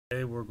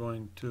Today we're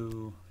going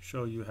to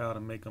show you how to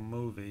make a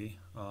movie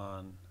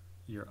on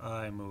your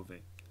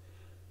iMovie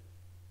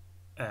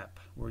app.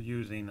 We're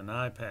using an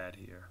iPad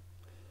here,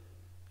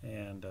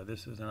 and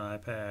this is an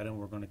iPad, and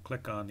we're going to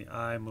click on the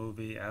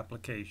iMovie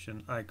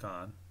application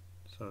icon.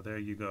 So there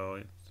you go.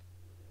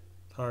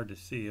 It's hard to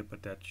see it,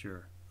 but that's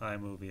your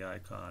iMovie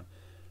icon.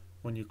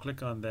 When you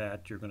click on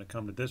that, you're going to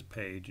come to this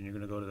page, and you're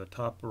going to go to the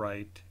top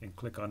right and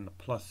click on the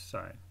plus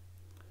sign.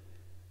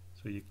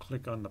 So you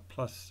click on the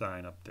plus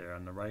sign up there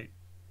on the right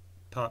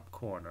top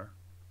corner.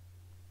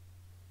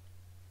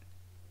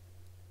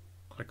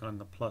 Click on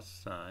the plus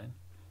sign.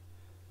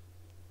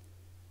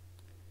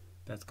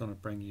 That's going to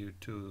bring you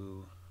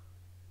to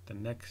the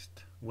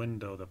next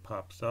window that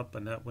pops up,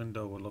 and that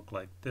window will look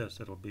like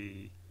this. It'll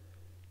be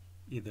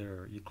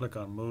either you click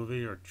on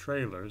movie or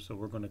trailer. So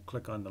we're going to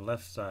click on the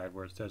left side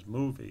where it says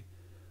movie.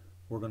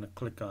 We're going to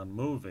click on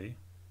movie.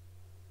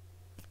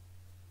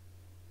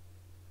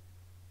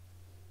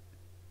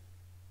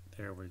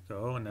 There we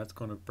go, and that's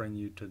going to bring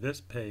you to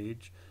this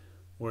page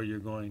where you're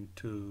going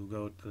to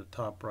go to the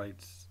top right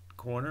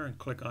corner and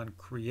click on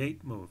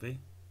Create Movie.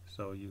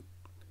 So you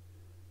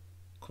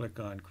click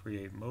on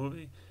Create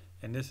Movie,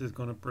 and this is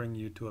going to bring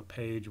you to a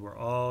page where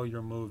all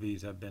your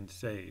movies have been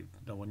saved.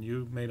 Now when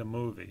you made a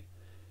movie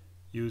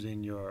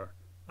using your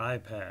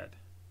iPad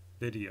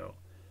video,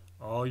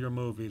 all your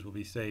movies will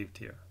be saved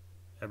here,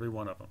 every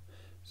one of them.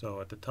 So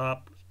at the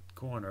top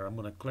corner, I'm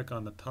going to click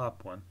on the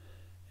top one,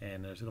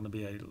 and there's going to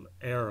be an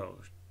arrow.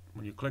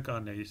 When you click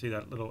on there, you see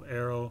that little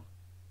arrow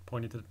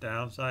pointing to the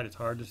downside. It's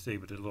hard to see,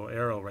 but there's a little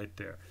arrow right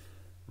there,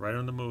 right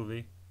on the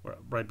movie,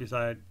 right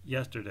beside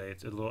yesterday.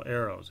 It's a little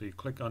arrow. So you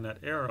click on that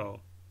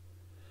arrow,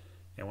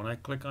 and when I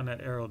click on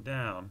that arrow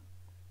down,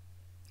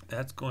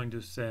 that's going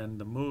to send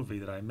the movie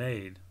that I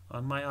made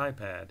on my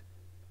iPad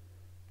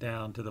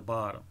down to the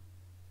bottom.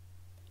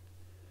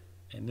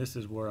 And this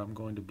is where I'm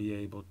going to be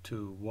able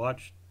to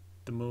watch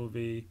the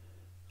movie.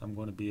 I'm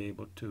going to be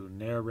able to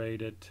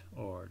narrate it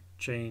or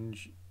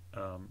change.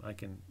 I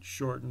can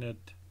shorten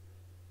it.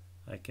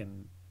 I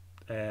can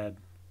add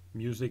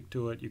music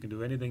to it. You can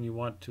do anything you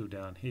want to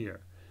down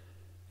here.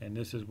 And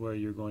this is where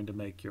you're going to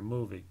make your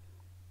movie.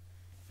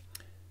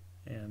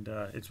 And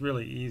it's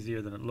really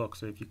easier than it looks.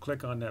 So if you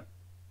click on that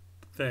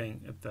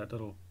thing, if that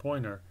little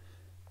pointer,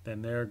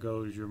 then there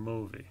goes your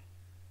movie.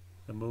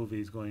 The movie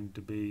is going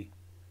to be,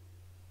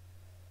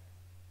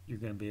 you're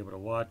going to be able to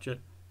watch it.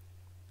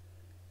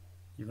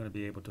 You're going to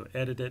be able to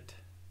edit it.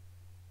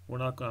 I'm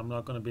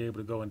not going to be able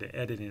to go into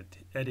editing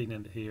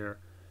it here.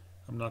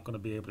 I'm not going to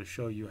be able to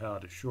show you how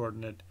to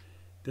shorten it.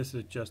 This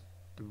is just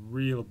the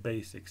real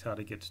basics, how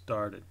to get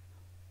started.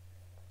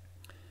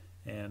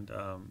 And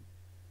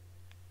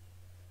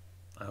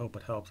I hope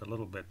it helps a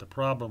little bit. The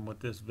problem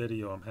with this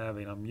video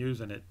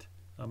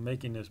I'm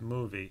making this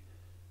movie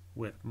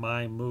with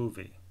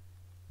iMovie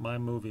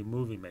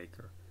Movie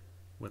Maker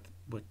with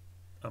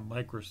a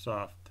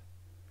Microsoft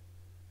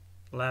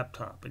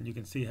laptop, and you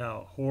can see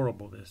how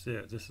horrible this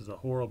is. This is a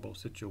horrible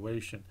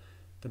situation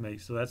to make.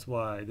 So that's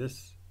why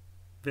this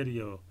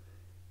video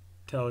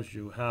tells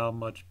you how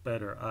much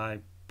better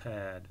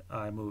iPad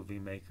iMovie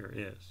Maker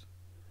is.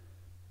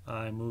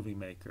 iMovie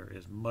Maker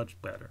is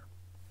much better.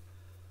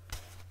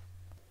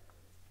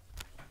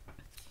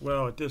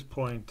 Well, at this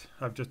point,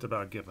 I've just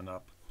about given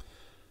up.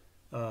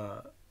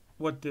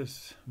 What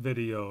this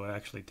video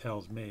actually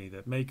tells me,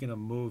 that making a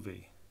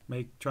movie,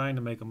 trying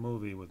to make a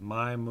movie with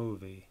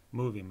iMovie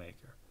Movie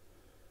Maker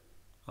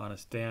on a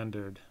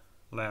standard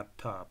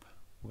laptop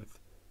with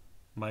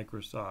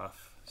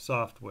Microsoft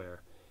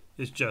software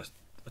is just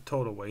a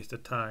total waste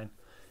of time.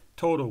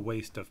 Total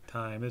waste of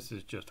time. This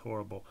is just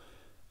horrible.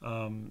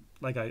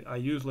 Like I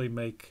usually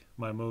make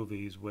my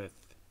movies with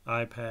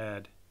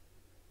iPad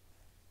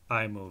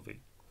iMovie,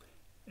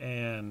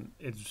 and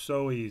it's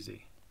so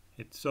easy.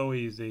 It's so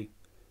easy.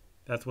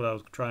 That's what I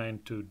was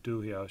trying to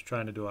do here. I was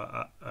trying to do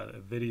a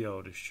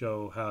video to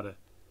show how to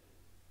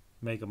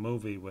make a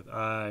movie with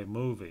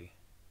iMovie.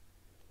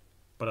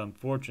 But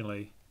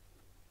unfortunately,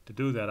 to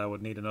do that, I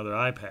would need another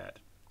iPad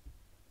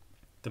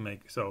to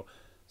make. So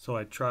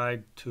I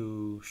tried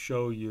to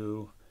show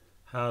you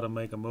how to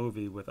make a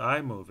movie with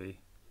iMovie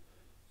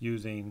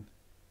using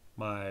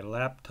my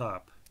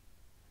laptop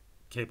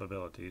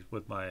capabilities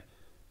with my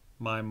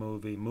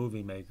iMovie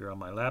Movie Maker on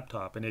my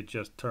laptop, and it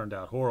just turned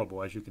out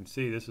horrible. As you can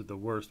see, this is the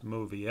worst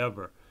movie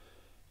ever,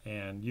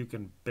 and you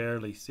can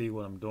barely see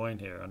what I'm doing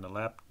here on the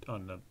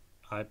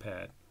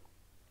iPad.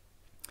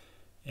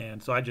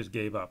 And so I just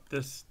gave up.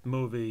 This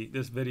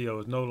video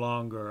is no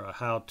longer a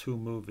how-to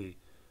movie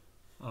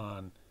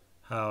on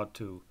how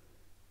to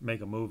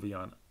make a movie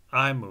on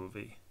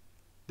iMovie.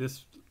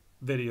 This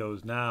video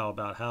is now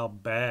about how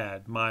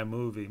bad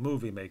iMovie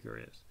Movie Maker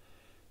is.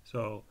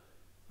 So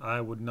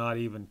I would not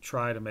even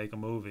try to make a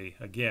movie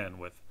again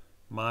with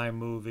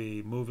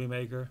iMovie Movie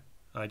Maker.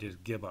 I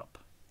just give up.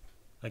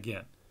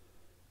 Again,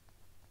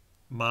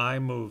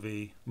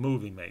 iMovie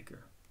Movie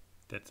Maker.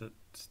 That's a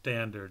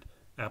standard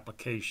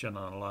application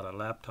on a lot of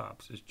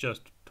laptops. It's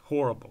just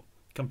horrible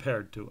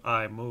compared to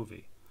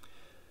iMovie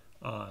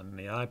on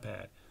the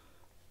iPad.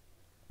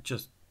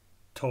 Just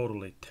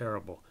totally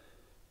terrible.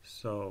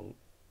 So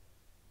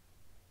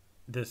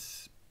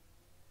this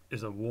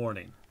is a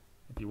warning.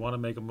 If you want to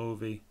make a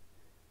movie,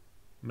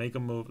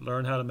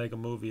 learn how to make a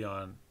movie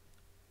on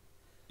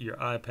your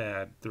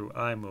iPad through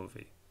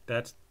iMovie.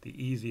 That's the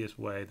easiest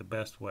way, the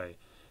best way.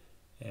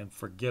 And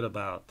forget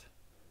about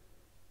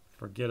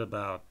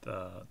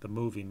the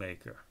Movie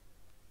Maker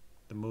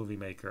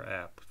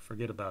app.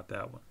 Forget about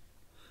that one.